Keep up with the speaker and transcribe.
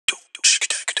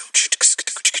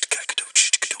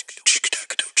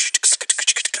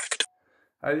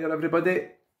Hi there everybody,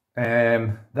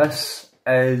 this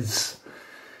is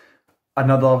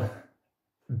another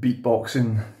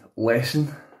beatboxing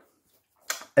lesson.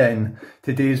 In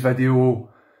today's video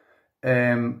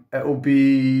it'll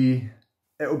be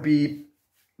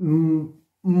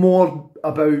more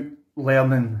about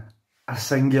learning a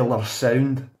singular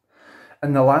sound.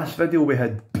 In the last video we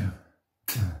had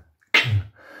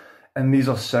and these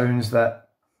are sounds that are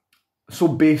so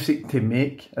basic to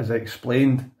make, as I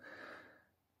explained,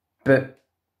 but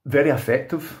very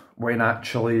effective when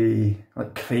actually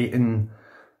like creating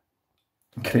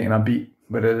a beat,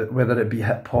 whether it be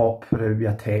hip hop, whether it be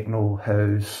a techno,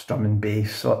 house, drum and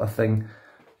bass sort of thing,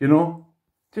 you know,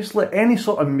 just like any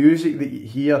sort of music that you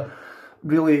hear.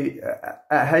 Really, it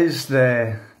has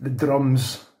the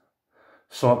drums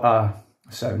sort of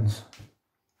sounds,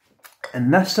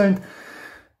 and this sound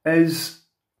is,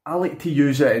 I like to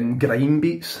use it in grime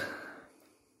beats.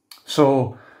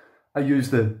 So I use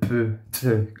the p,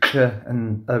 t, k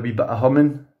and a wee bit of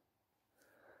humming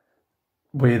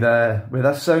with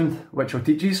this sound, which I'll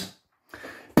teach you.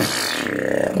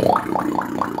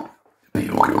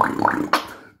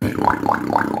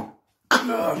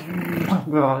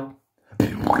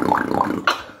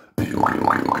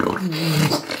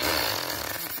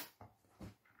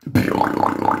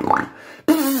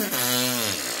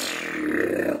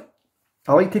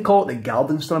 I like to call it the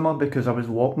garden strimmer because I was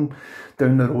walking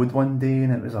down the road one day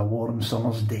and it was a warm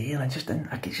summer's day and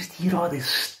I could just hear all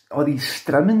these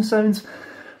strumming sounds,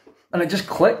 and it just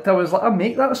clicked. I was like, I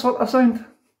make that sort of sound.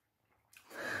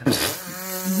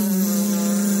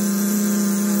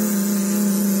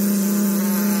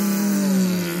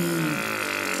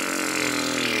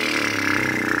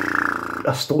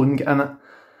 A stone got in it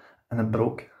and it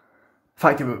broke. In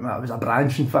fact, it was a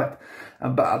branch, in fact, a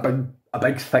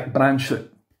big thick branch that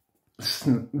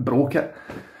broke it.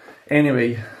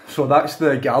 Anyway, so that's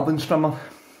the garden strimmer,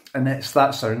 and it's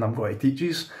that sound I'm going to teach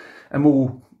you, and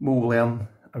we'll learn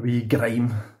a wee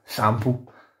grime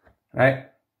sample, right?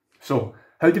 So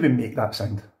how do we make that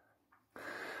sound?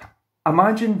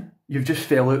 Imagine you've just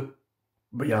fell out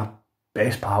with your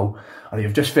best pal, or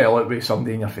you've just fell out with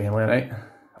somebody in your family, right?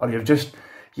 Or you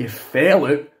fell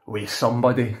out with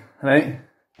somebody, right?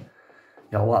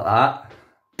 You're like that.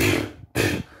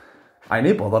 I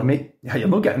ain't bother, mate. You're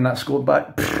not getting that scored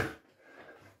back.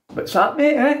 What's that,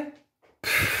 mate, eh?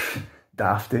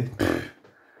 Dafty.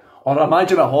 Or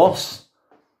imagine a horse.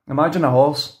 Imagine a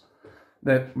horse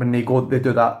that when they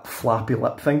do that flappy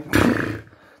lip thing.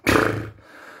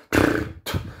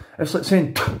 It's like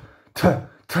saying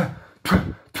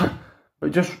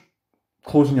but just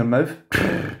closing your mouth.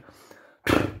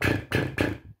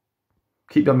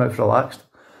 Keep your mouth relaxed.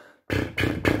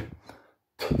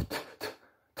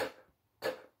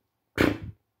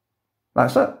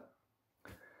 That's it.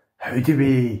 How do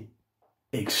we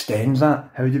extend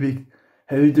that? How do we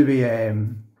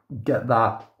get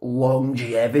that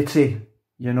longevity,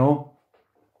 you know?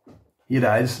 Here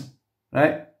it is,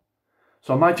 right?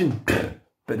 So imagine,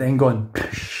 but then going.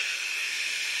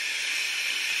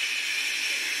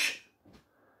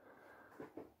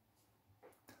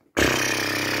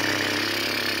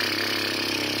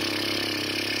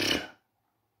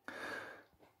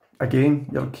 Again,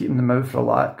 you're keeping the mouth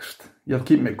relaxed. You're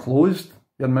keeping it closed.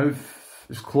 Your mouth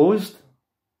is closed.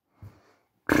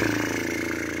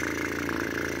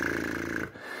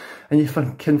 And you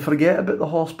can forget about the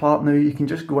horse part now. You can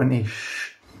just go into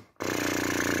shh.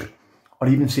 Or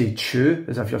even say chew,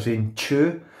 as if you're saying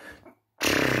chew.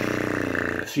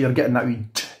 So you're getting that wee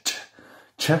ch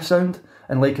sound.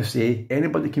 And like I say,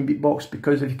 anybody can beatbox,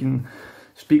 because if you can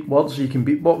speak words, you can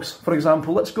beatbox. For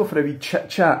example, let's go for a wee chit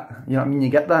chat. You know what I mean? You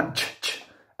get that ch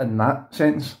in that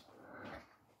sentence.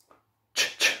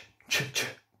 Ch.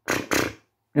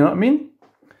 You know what I mean?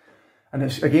 And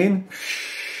it's again.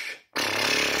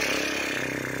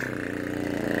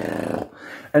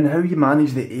 And how you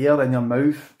manage the air in your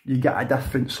mouth, you get a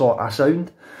different sort of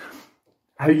sound.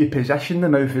 How you position the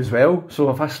mouth as well. So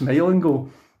if I smile and go,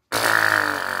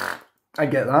 I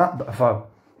get that. But if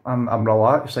I'm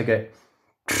relaxed, I get.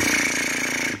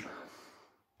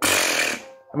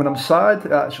 And when I'm sad,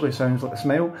 it actually sounds like a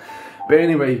smile. But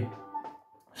anyway,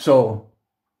 so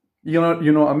you know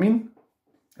what I mean?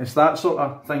 It's that sort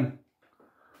of thing.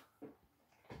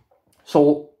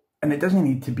 So, and it doesn't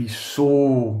need to be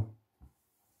so.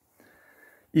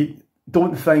 I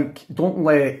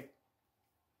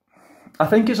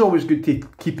think it's always good to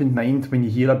keep in mind when you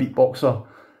hear a beatboxer,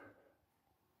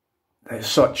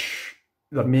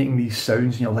 they're making these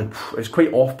sounds and you're like, it's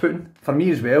quite off-putting. For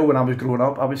me as well, when I was growing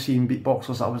up, I was seeing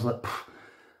beatboxers, I was like,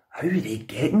 how are they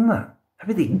getting that? How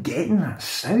are they getting that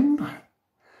sound?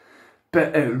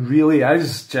 But it really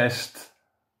is just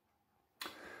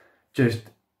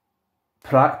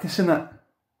practicing it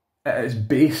at its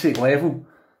basic level,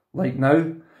 like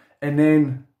now, and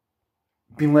then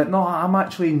being like, no, I'm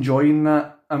actually enjoying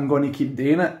that, I'm going to keep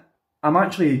doing it. I'm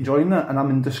actually enjoying it, and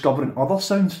I'm discovering other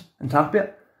sounds on top of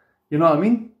it. You know what I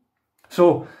mean?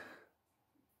 So,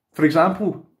 for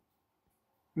example,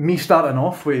 me starting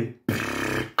off with,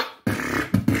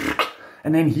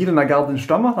 and then hearing a garden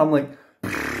strummer, I'm like,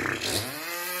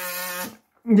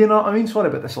 you know what I mean? Sorry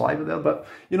about the saliva there, but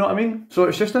you know what I mean? So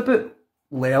it's just about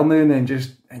learning and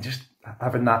just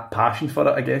having that passion for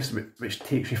it, I guess, which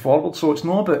takes you forward. So it's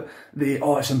not about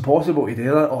it's impossible to do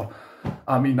that, or,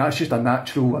 I mean, that's just a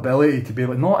natural ability to be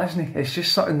like, no, isn't it? It's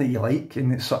just something that you like,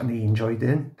 and it's something that you enjoy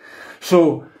doing.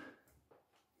 So,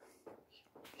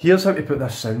 here's how to put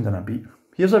this sound in a beat.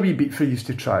 Here's a wee beat for you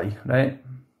to try, right?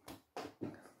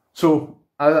 So,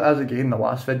 as again, the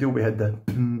last video we had the,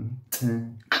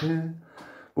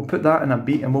 we'll put that in a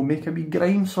beat, and we'll make a wee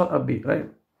grime sort of beat, right?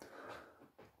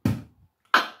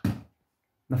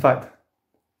 In fact,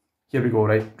 here we go,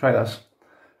 right? Try this.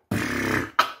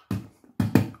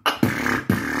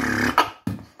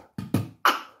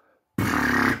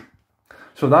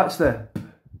 So that's but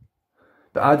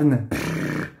adding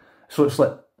the, so it's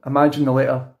like, imagine the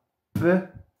letter B,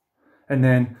 and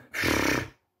then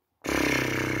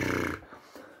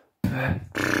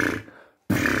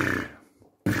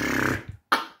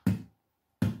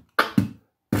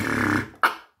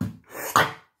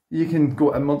you can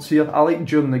go inwards here. I like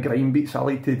during the grime beats, I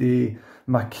like to do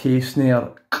my K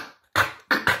snare,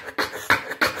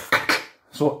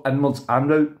 so inwards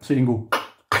and out, so you can go.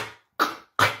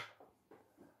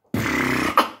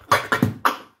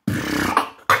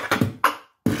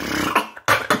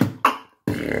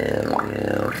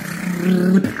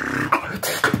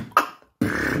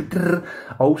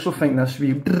 I also think this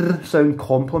wee sound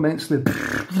complements the.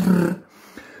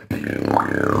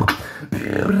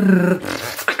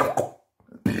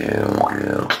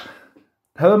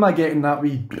 How am I getting that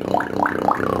wee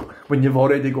when you've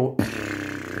already got?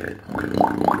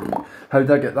 How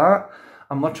did I get that?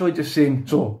 I'm literally just saying,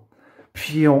 so.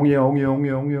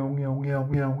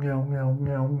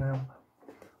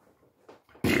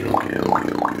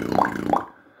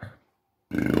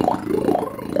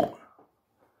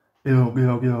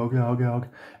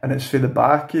 And it's for the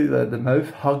back of the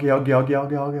mouth. Huggy, huggy, huggy,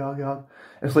 huggy, huggy, huggy, huggy.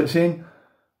 It's like saying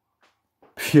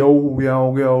try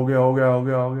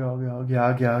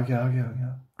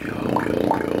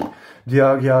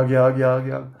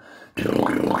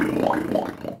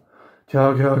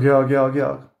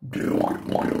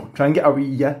and get a wee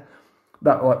yeah,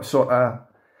 that like sort of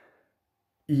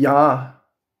yeah,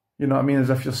 you know what I mean, as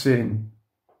if you're saying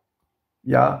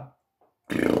yeah.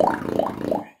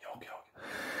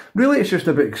 Really, it's just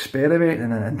about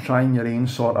experimenting and trying your own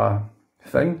sort of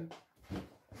thing.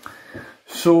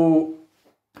 So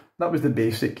that was the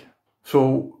basic.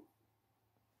 So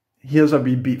here's a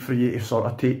wee beat for you to sort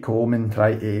of take home and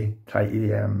try to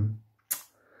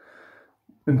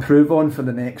improve on for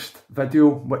the next video,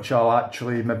 which I'll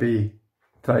actually maybe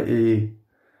try to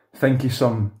think of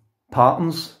some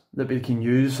patterns that we can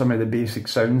use some of the basic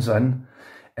sounds in,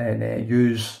 and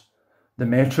use the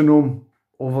metronome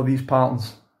over these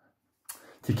patterns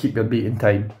to keep your beat in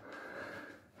time.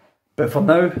 But for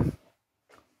now,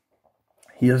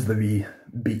 here's the wee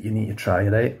beat you need to try,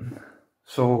 right?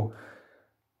 So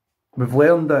we've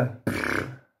learned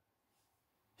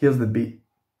here's the beat.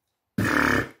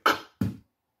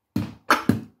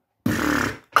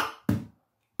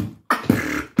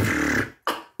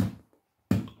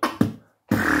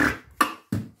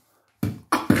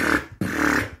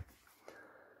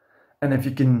 And if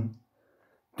you can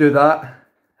do that,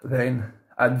 then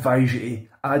I advise you to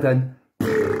add in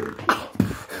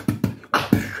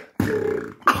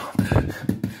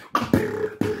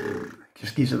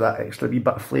just gives it that extra wee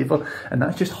bit of flavour, and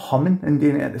that's just humming and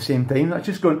doing it at the same time. That's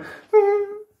just going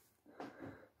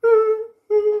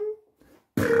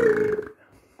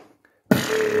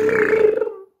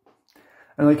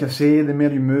and like I say, the more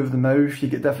you move the mouth, you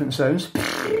get different sounds.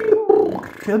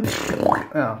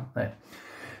 Oh, right.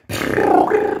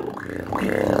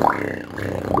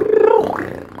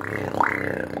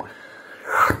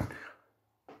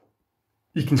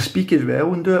 You can speak as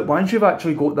well and do it. Once you've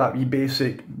actually got that wee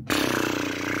basic,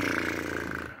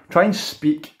 try and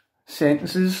speak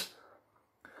sentences.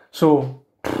 So,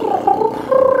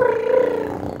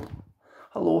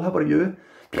 hello, how are you?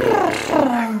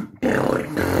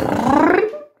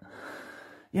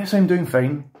 Yes, I'm doing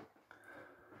fine.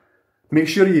 Make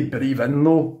sure you breathe in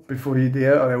though before you do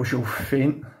it, or else you'll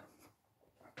faint.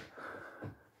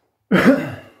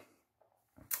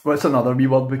 What's another wee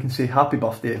word we can say? Happy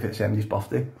birthday if it's somebody's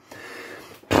birthday.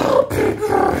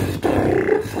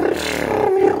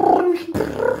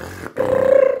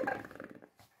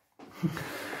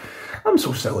 I'm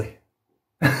so silly.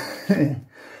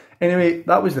 Anyway,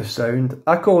 that was the sound.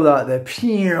 I call that the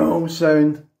pew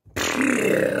sound.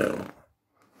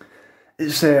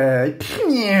 It's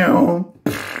pew.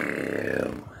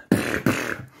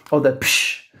 Or the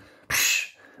psh,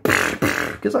 psh,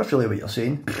 because that's really what you're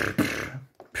saying.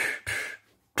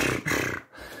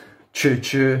 Choo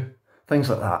choo, things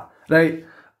like that. Right,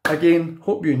 again,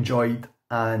 hope you enjoyed,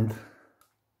 and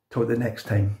till the next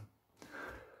time.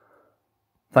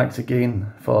 Thanks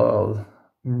again to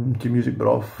Music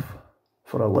Broth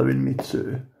for allowing me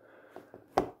to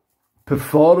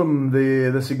perform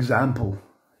this example,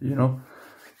 you know.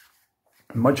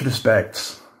 Much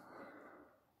respects.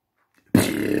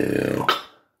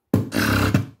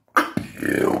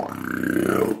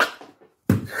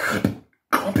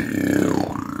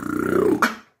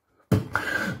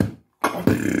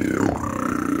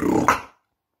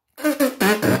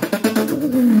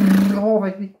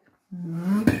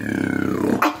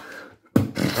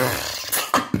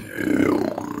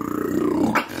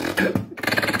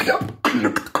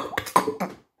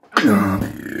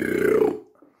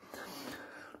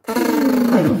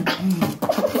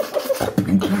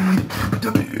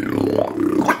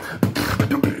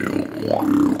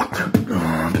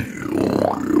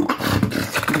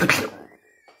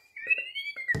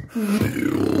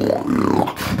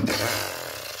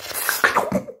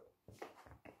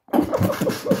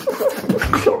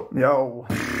 Yo.